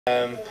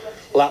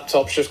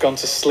Laptop's just gone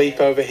to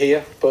sleep over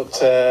here, but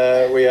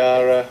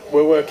we're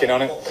working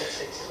on it.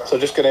 So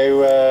just going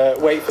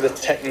to wait for the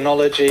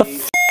technology.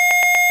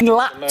 The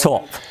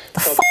laptop.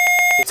 The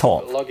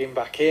laptop. Logging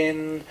back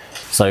in.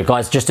 So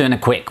guys, just doing a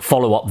quick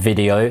follow-up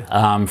video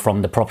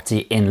from the property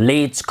in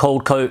Leeds,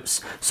 Cold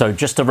Coats. So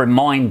just a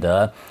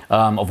reminder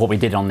of what we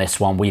did on this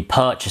one. We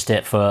purchased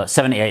it for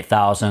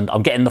 78,000.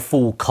 I'm getting the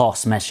full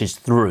cost message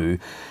through.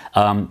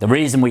 The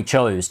reason we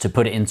chose to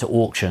put it into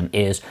auction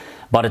is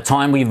by the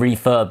time we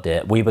refurbed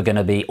it, we were going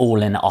to be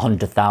all in at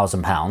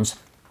 £100,000.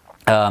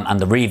 And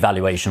the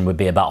revaluation would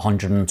be about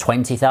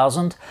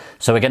 120,000.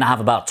 So we're going to have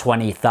about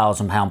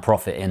 £20,000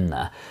 profit in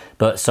there.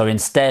 But so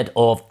instead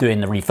of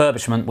doing the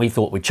refurbishment, we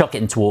thought we'd chuck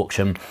it into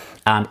auction.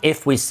 And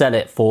if we sell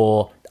it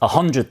for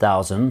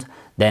 100,000,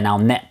 then our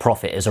net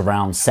profit is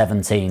around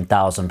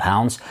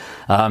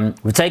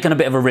 £17,000. We've taken a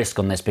bit of a risk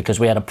on this because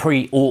we had a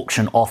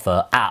pre-auction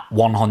offer at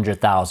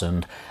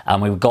 100,000,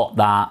 and we got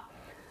that.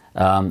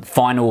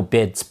 Final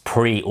bids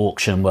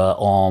pre-auction were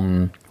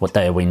on, what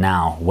day are we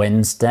now?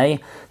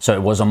 Wednesday. So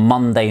it was on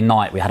Monday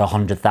night we had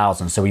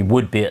 100,000, so we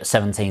would be at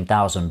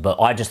 17,000.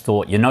 But I just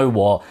thought, you know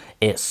what,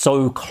 it's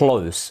so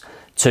close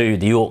to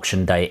the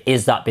auction day.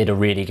 Is that bidder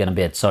really going to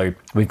bid? So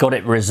we've got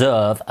it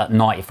reserved at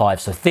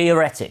 95. So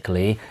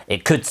theoretically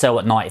it could sell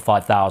at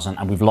 95,000,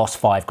 and we've lost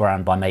 5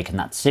 grand by making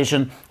that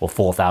decision, or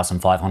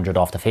 4,500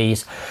 after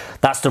fees.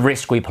 That's the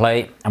risk we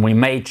play. And we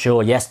made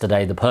sure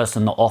yesterday the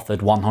person that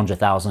offered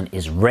 100,000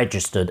 is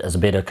registered as a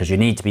bidder, because you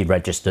need to be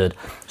registered.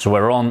 So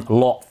we're on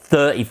lot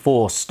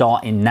 34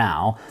 starting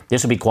now.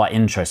 This will be quite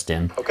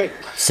interesting. Okay.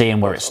 Seeing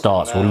where it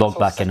starts. We'll log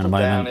back in a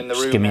moment.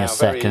 Just give me a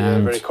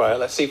second. Very quiet.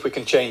 Let's see if we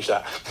can change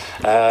that.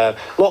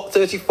 Lot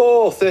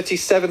 34,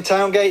 37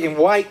 Towngate in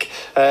Wyke.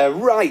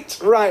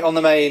 Right on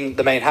the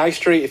main high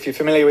street. If you're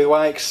familiar with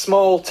Wyke,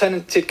 small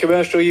tenanted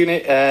commercial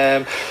unit.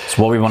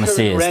 So what we want to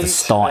see is the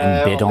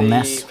starting bid on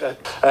this.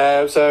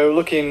 So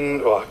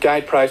looking,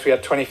 guide price, we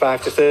had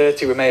 25 to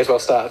 30. We may as well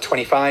start at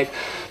 25.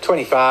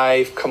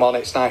 25, come on,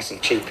 it's nice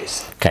and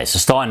cheapest. Okay, so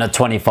starting at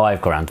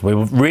 25 grand, we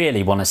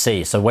really want to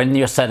see. So when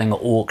you're selling at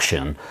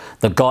auction,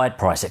 the guide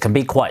price, it can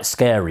be quite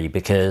scary,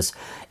 because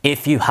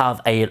if you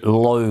have a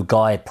low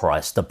guide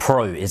price, the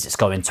pro is it's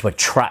going to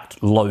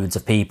attract loads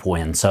of people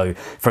in. So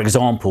for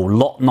example,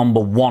 lot number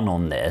 1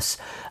 on this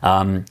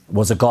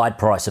was a guide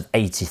price of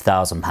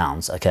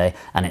 £80,000, okay?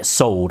 And it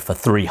sold for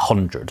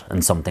 300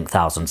 and something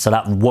thousand. So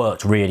that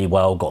worked really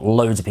well, got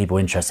loads of people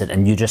interested,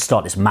 and you just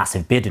start this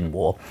massive bidding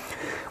war.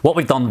 What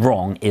we've done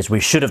wrong is we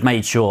should have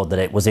made sure that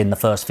it was in the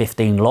first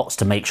 15 lots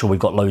to make sure we've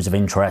got loads of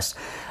interest.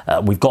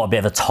 We've got a bit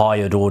of a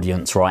tired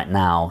audience right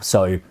now,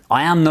 so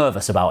I am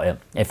nervous about it,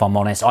 if I'm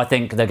honest. I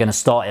think they're going to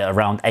start it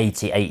around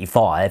 80,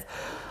 85.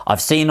 I've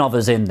seen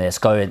others in this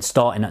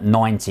starting at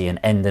 90 and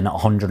ending at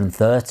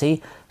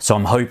 130, so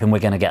I'm hoping we're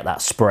going to get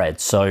that spread.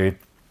 So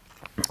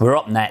we're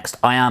up next.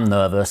 I am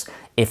nervous.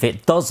 If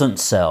it doesn't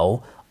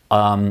sell,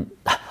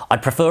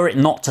 I'd prefer it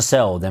not to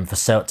sell than to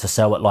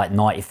sell at like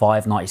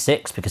 95,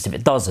 96, because if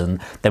it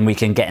doesn't, then we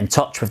can get in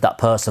touch with that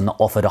person that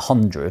offered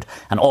 100,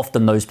 and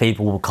often those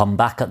people will come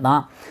back at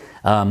that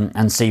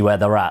and see where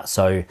they're at.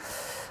 So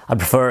I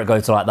prefer it go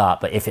to like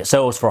that. But if it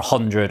sells for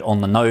 100 on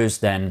the nose,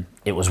 then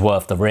it was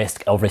worth the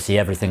risk. Obviously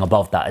everything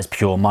above that is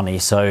pure money,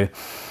 so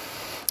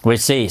we'll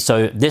see.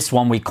 So this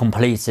one we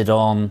completed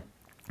on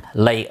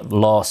late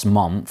last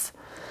month,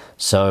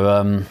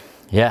 so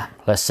yeah,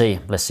 let's see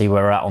where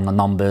we're at on the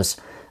numbers,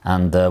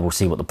 and we'll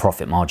see what the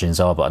profit margins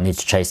are. But I need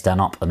to chase Dan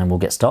up, and then we'll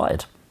get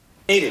started.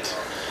 Needed.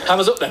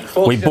 Hammers up then.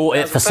 We bought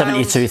it for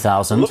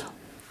 72,000.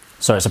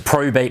 So it's a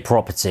probate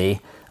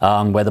property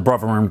where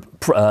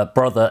the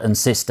brother and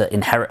sister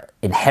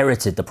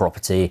inherited the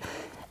property.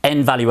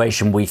 End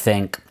valuation, we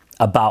think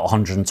about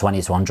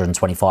 120 to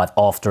 125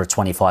 after a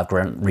 25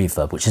 grand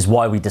refurb, which is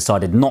why we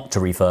decided not to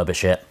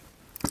refurbish it,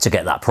 to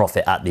get that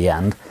profit at the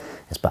end.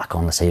 It's back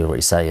on. Let's see what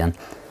he's saying.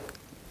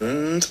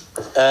 And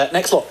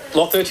next lot,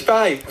 lot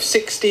 35,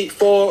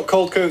 64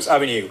 Cold Coats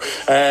Avenue.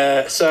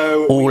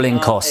 So all in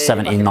cost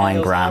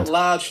 79 grand.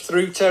 Large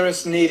through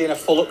terrace needing a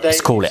full update. Let's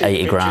call it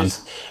 80 grand.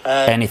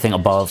 Anything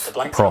above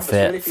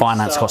profit.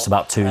 Finance costs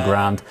about 2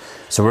 grand.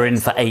 So we're in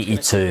for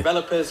 82.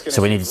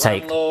 So we need to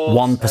take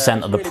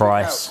 1% of the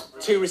price.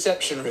 2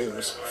 reception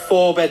rooms,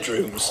 4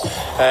 bedrooms.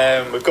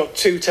 We've got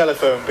 2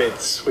 telephone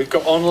bids. We've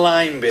got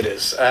online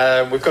bidders.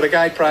 We've got a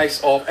guide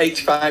price of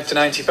 85 to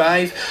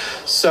 95.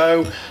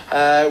 So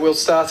we'll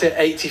start at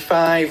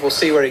 85. We'll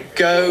see where it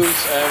goes.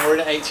 We're in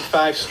at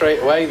 85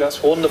 straight away.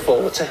 That's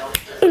wonderful.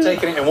 We're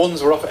taking it in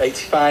ones. We're off at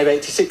 85,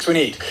 86 we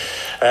need.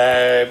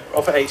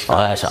 Off at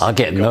 85. I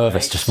get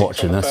nervous just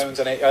watching this. I've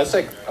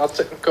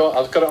got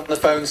it on the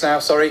phones now,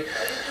 sorry.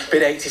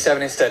 bid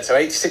 87 instead. So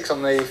 86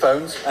 on the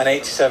phones and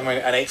 87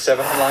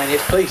 online.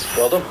 Yes, please.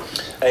 Well done.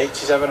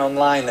 87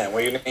 online then.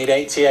 We need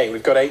 88.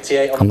 We've got 88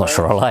 on the phone. I'm not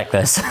sure I like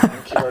this.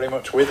 Thank you very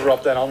much. With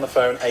Rob then on the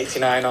phone,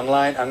 89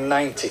 online and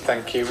 90.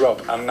 Thank you,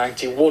 Rob. And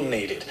 91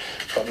 needed.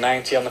 Got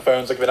 90 on the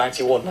phones. Look at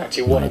 91,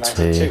 91,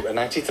 92, and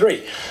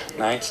 93.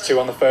 92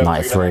 on the phone.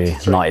 93,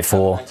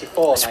 94.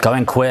 It's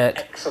going quick.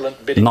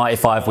 Excellent bidding.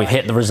 95, we've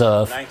hit the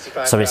reserve.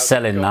 So it's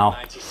selling now.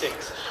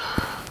 96.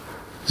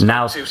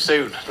 Now Too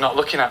soon. Not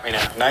looking at me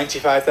now.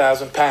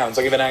 £95,000. I'll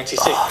give it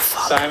 96.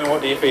 Simon,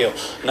 what do you feel?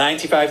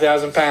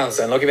 £95,000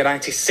 then. I'll give it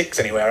 96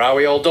 anywhere. Are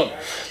we all done?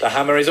 The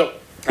hammer is up.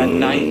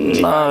 And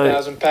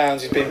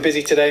 £95,000. He's been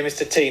busy today,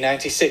 Mr. T.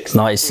 96.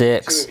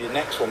 96. Two of you.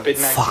 Next one, bid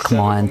 97. Fuck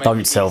mine,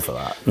 don't sell for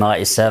that.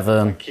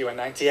 97. Thank you, and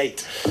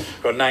 98.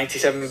 Got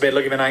 97 bid,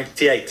 looking for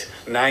 98.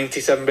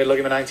 97 bid,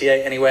 looking for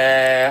 98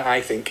 anywhere. I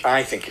think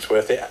it's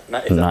worth it.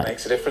 If that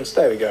makes a difference.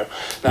 There we go.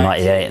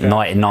 98,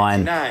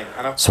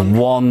 99. So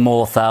one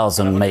more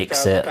thousand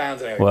makes it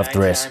worth the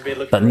risk.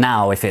 But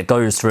now, if it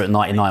goes through at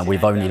 99,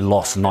 we've only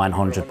lost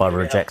 900 by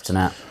rejecting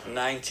it.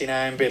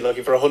 99 bid,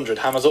 looking for 100.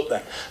 Hammers up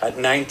then at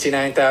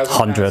 99,000.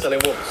 100. Selling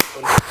once.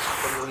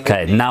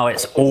 Okay, now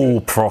it's all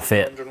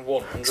profit.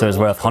 So it's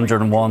worth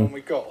 101.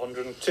 We've got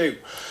 102.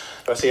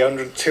 I see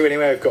 102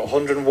 anyway. We've got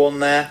 101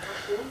 there.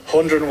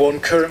 101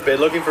 current bid,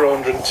 looking for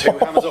 102.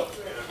 Hammers up.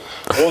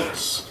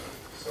 Once.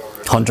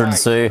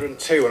 102.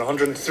 102 and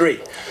 103.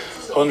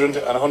 100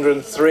 and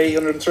 103.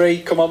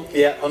 103. Come on.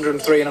 Yeah,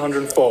 103 and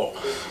 104.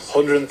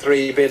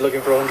 103 bid, looking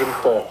for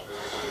 104.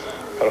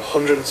 Got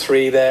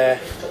 103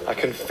 there. I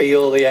can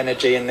feel the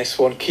energy in this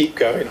one. Keep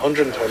going.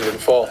 100,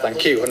 104.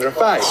 Thank you.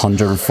 105.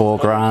 104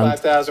 grand.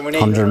 105,000 we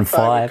need.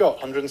 105. We've got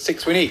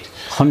 106 we need.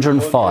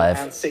 105.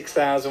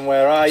 106,000.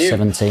 Where are you?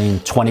 17.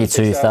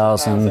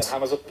 22,000.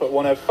 Hammers up at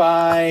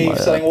 105.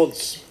 Selling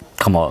once.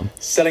 Come on.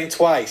 Selling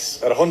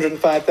twice at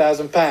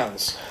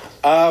 £105,000.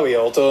 Are we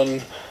all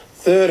done?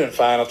 Third and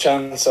final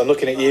chance. I'm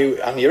looking at you,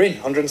 and you're in.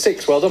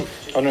 106. Well done.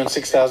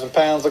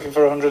 £106,000. Looking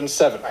for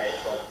 107.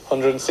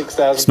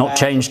 106,000. It's not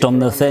changed on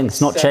the thing.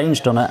 It's not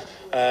changed on it.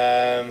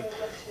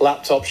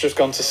 Laptop's just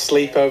gone to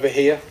sleep over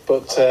here,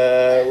 but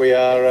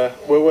we're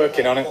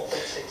working on it.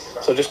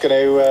 So just going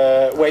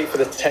to wait for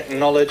the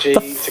technology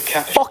to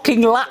catch.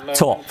 Fucking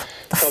laptop.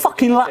 The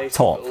fucking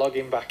laptop.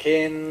 Logging back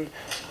in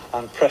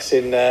and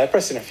pressing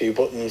a few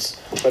buttons,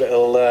 but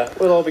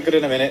we'll all be good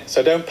in a minute.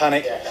 So don't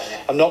panic.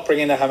 I'm not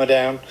bringing the hammer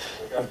down.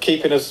 I'm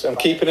keeping us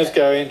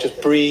going.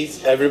 Just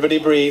breathe. Everybody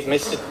breathe.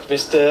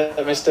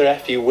 Mr.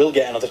 F, you will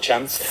get another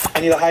chance.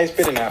 And you're the highest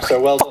bidder now, so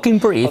well done. Fucking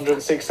breathe.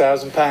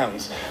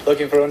 £106,000.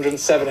 Looking for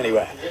 107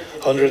 anywhere.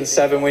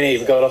 107 we need.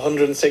 We've got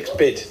 106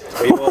 bid.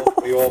 Are you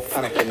all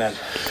panicking then?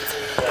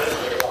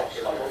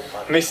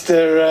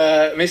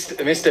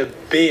 Mr.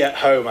 B at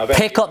home, I bet.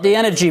 Pick up the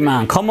energy,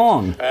 man. Come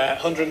on.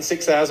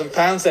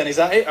 £106,000 then, is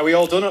that it? Are we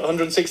all done at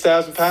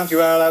 £106,000?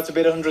 You are allowed to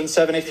bid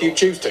 107 if you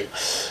choose to.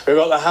 We've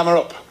got the hammer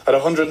up at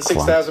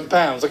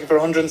 £106,000. Looking for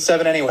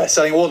 107 anywhere.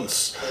 Selling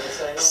once.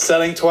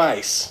 Selling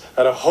twice.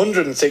 At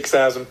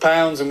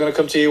 £106,000. I'm going to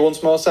come to you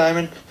once more,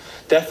 Simon.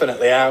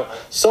 Definitely out.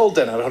 Sold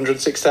then at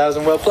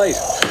 106,000. Well played.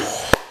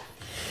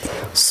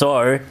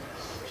 So,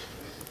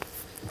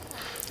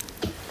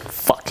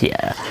 fuck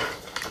yeah.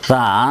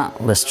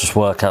 That, let's just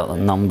work out the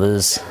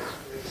numbers.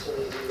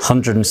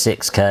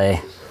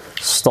 106k.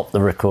 Stop the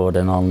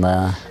recording on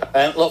there.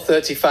 Lot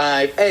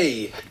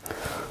 35A.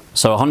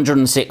 So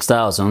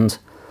 106,000.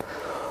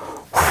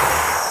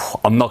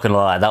 I'm not gonna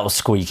lie, that was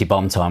squeaky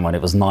bum time when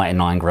it was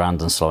 99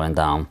 grand and slowing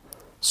down.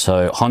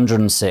 So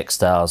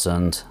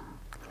 106,000.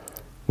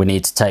 We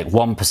need to take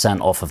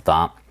 1% off of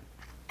that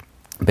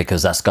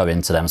because that's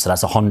going to them. So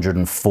that's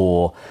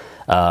 104,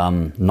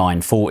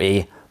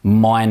 940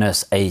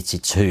 minus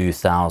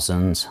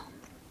 82,000.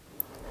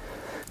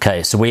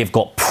 Okay, so we've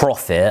got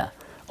profit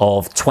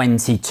of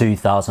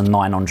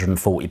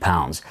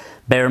 £22,940.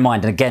 Bear in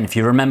mind, and again, if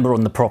you remember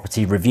on the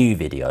property review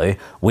video,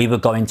 we were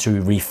going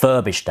to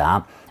refurbish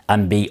that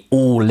and be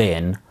all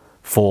in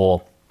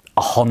for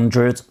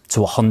 100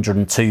 to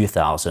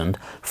 102,000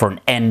 for an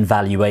end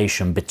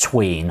valuation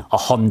between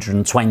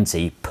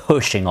 120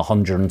 pushing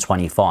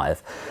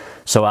 125.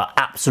 So our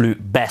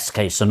absolute best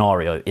case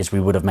scenario is we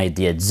would have made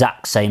the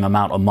exact same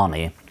amount of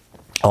money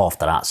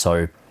after that.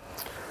 So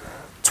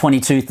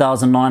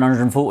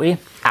 22,940,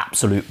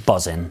 absolute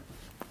buzzing.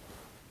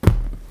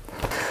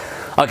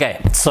 Okay,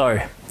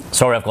 so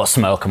sorry I've got a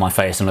smirk on my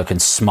face and looking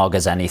smug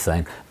as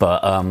anything,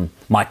 but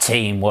my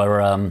team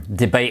were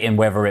debating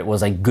whether it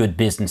was a good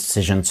business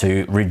decision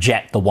to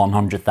reject the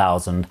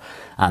 100,000,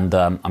 and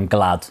I'm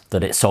glad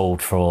that it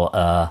sold for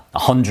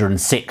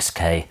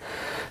 106k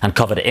and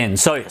covered it in.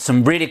 So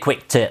some really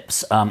quick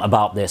tips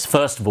about this.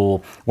 First of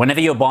all, whenever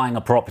you're buying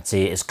a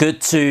property, it's good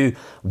to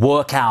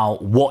work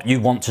out what you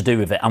want to do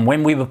with it. And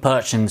when we were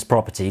purchasing this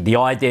property, the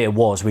idea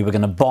was we were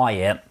going to buy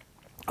it,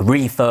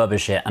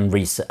 refurbish it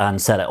and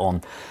sell it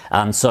on.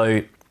 And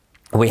so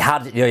we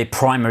had a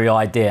primary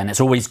idea, and it's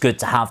always good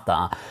to have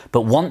that.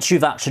 But once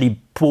you've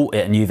actually bought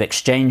it and you've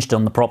exchanged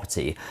on the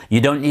property,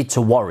 you don't need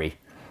to worry.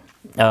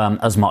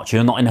 as much.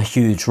 You're not in a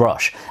huge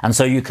rush. And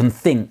so you can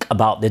think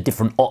about the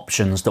different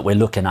options that we're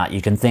looking at.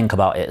 You can think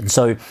about it. And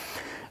so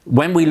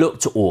when we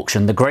look to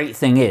auction, the great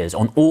thing is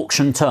on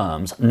auction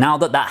terms, now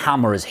that that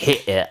hammer has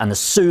hit it, and as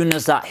soon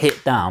as that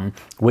hit down,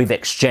 we've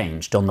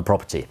exchanged on the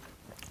property.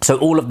 So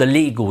all of the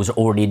legals are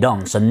already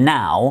done. So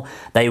now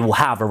they will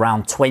have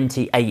around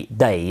 28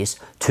 days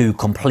to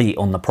complete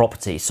on the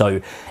property.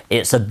 So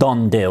it's a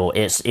done deal.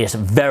 It's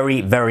very,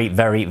 very,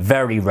 very,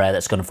 very rare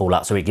that's going to fall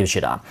out. So it gives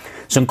you that.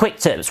 Some quick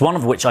tips, one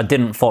of which I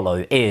didn't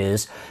follow,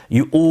 is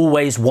you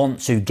always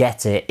want to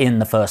get it in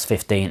the first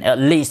 15, at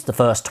least the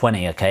first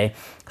 20, okay?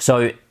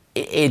 So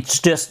it's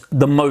just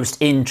the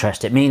most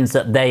interest. It means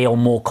that they are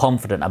more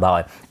confident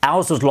about it.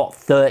 Ours was lot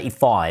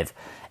 35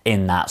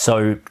 in that.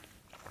 So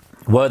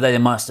were they the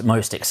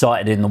most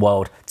excited in the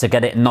world to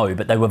get it? No,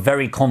 but they were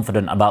very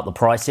confident about the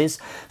prices.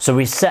 So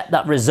we set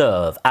that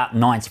reserve at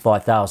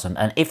 95,000,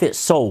 and if it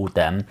sold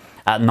them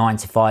at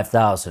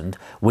 95,000,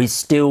 we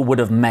still would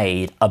have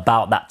made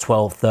about that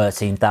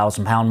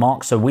 12,000–13,000 pound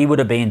mark. So we would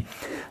have been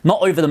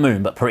not over the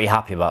moon, but pretty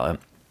happy about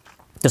it.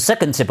 The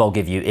second tip I'll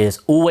give you is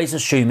always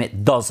assume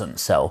it doesn't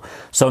sell.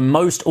 So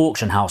most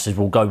auction houses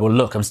will go, well,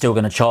 look, I'm still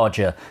going to charge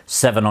you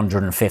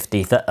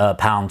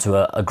 £750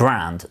 to a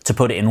grand to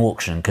put it in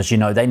auction, because, you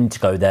know, they need to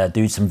go there,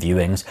 do some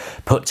viewings,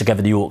 put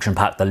together the auction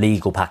pack, the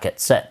legal pack,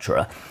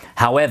 etc.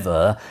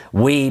 However,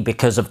 we,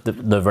 because of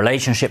the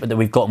relationship that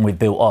we've got and we've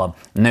built up,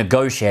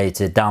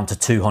 negotiated down to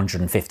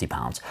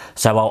 £250.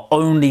 So our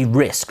only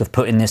risk of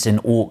putting this in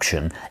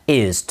auction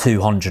is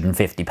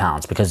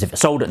 £250, because if it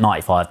sold at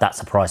 95, that's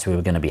the price we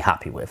were going to be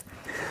happy with.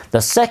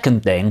 The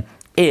second thing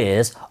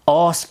is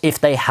ask if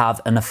they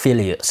have an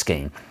affiliate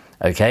scheme.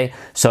 Okay,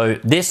 so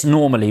this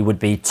normally would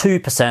be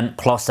 2%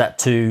 plus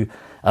that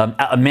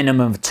at a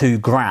minimum of 2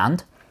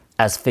 grand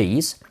as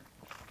fees.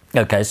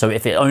 Okay, so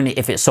if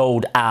it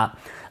sold at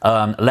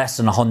less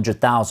than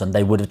 100,000,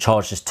 they would have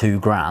charged us 2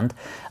 grand.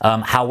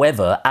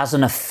 However, as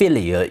an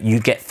affiliate, you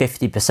get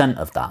 50%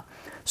 of that.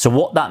 So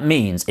what that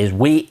means is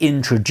we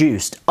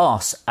introduced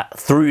us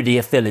through the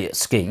affiliate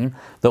scheme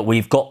that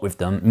we've got with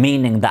them,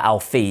 meaning that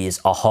our fees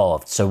are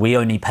halved. So we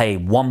only pay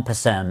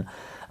 1%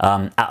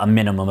 at a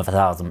minimum of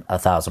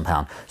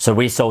 £1,000. So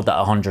we sold that at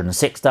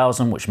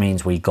 106,000, which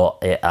means we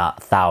got it at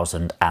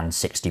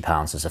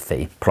 £1,060 as a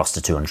fee, plus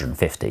the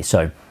 250.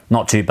 So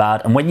not too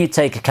bad. And when you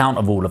take account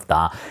of all of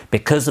that,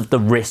 because of the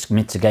risk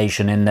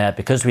mitigation in there,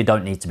 because we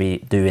don't need to be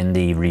doing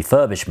the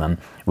refurbishment,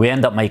 we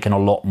end up making a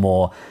lot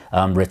more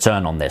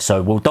return on this.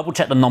 So we'll double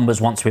check the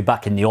numbers once we're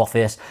back in the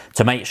office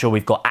to make sure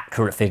we've got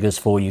accurate figures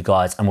for you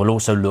guys. And we'll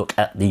also look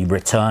at the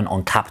return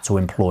on capital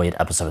employed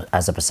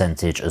as a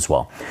percentage as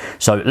well.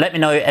 So let me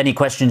know any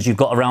questions you've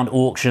got around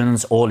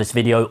auctions or this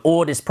video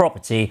or this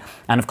property.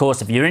 And of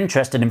course, if you're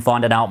interested in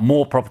finding out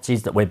more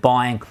properties that we're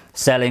buying,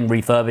 selling,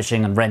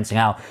 refurbishing and renting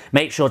out,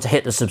 make sure to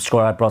hit the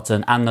subscribe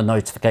button and the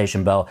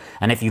notification bell.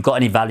 And if you've got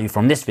any value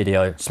from this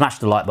video, smash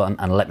the like button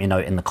and let me know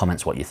in the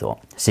comments what you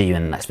thought. See you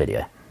in the next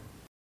video.